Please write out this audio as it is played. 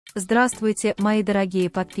Здравствуйте, мои дорогие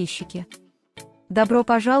подписчики! Добро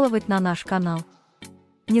пожаловать на наш канал!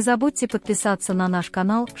 Не забудьте подписаться на наш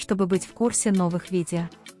канал, чтобы быть в курсе новых видео.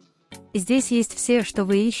 Здесь есть все, что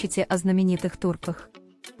вы ищете о знаменитых турках.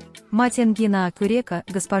 Мать Энгина Акюрека,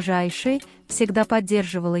 госпожа Айши, всегда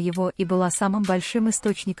поддерживала его и была самым большим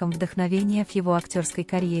источником вдохновения в его актерской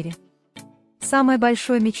карьере. Самой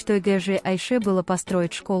большой мечтой госпожи Айши было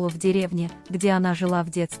построить школу в деревне, где она жила в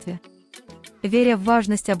детстве. Веря в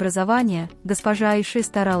важность образования, госпожа Айши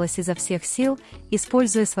старалась изо всех сил,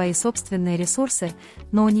 используя свои собственные ресурсы,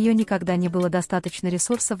 но у нее никогда не было достаточно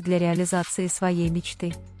ресурсов для реализации своей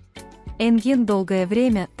мечты. Энгин долгое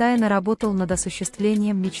время тайно работал над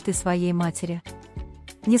осуществлением мечты своей матери.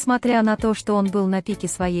 Несмотря на то, что он был на пике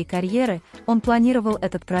своей карьеры, он планировал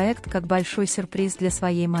этот проект как большой сюрприз для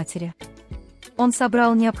своей матери. Он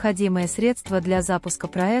собрал необходимые средства для запуска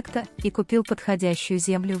проекта и купил подходящую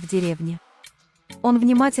землю в деревне. Он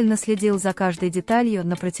внимательно следил за каждой деталью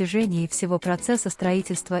на протяжении всего процесса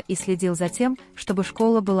строительства и следил за тем, чтобы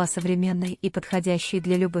школа была современной и подходящей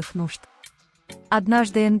для любых нужд.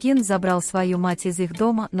 Однажды Энгин забрал свою мать из их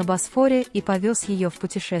дома на Босфоре и повез ее в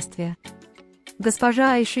путешествие.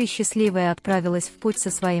 Госпожа Айши счастливая отправилась в путь со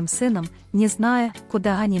своим сыном, не зная,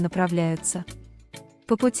 куда они направляются.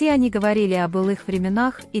 По пути они говорили о былых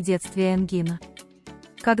временах и детстве Энгина.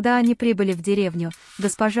 Когда они прибыли в деревню,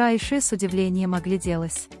 госпожа Айши с удивлением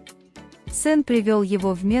огляделась. Сын привел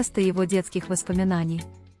его в место его детских воспоминаний.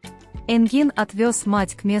 Энгин отвез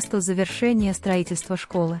мать к месту завершения строительства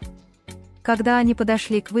школы. Когда они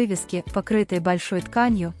подошли к вывеске, покрытой большой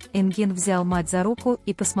тканью, Энгин взял мать за руку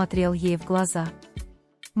и посмотрел ей в глаза.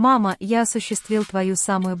 «Мама, я осуществил твою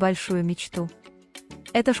самую большую мечту.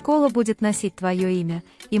 Эта школа будет носить твое имя,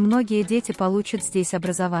 и многие дети получат здесь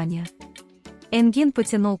образование». Энгин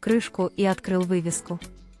потянул крышку и открыл вывеску.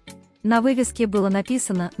 На вывеске было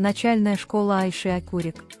написано «Начальная школа Айши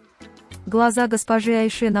Акюрек». Глаза госпожи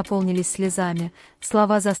Айши наполнились слезами,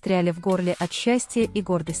 слова застряли в горле от счастья и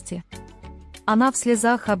гордости. Она в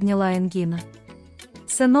слезах обняла Энгина.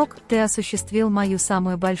 «Сынок, ты осуществил мою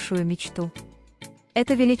самую большую мечту.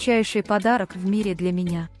 Это величайший подарок в мире для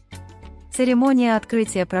меня». Церемония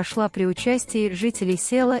открытия прошла при участии жителей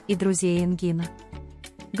села и друзей Энгина.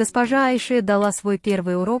 Госпожа Айши дала свой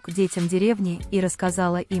первый урок детям деревни и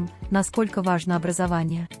рассказала им, насколько важно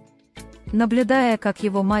образование. Наблюдая, как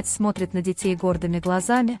его мать смотрит на детей гордыми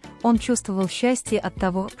глазами, он чувствовал счастье от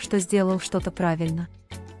того, что сделал что-то правильно.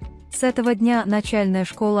 С этого дня начальная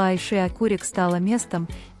школа Айши Акюрек стала местом,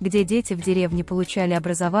 где дети в деревне получали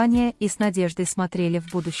образование и с надеждой смотрели в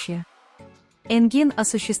будущее. Энгин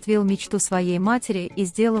осуществил мечту своей матери и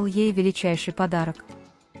сделал ей величайший подарок.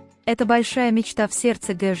 Эта большая мечта в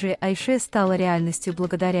сердце госпожи Айши стала реальностью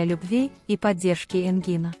благодаря любви и поддержке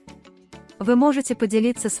Энгина. Вы можете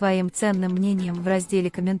поделиться своим ценным мнением в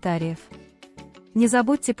разделе комментариев. Не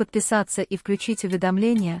забудьте подписаться и включить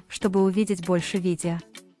уведомления, чтобы увидеть больше видео.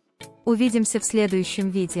 Увидимся в следующем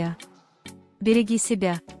видео. Береги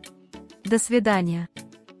себя. До свидания.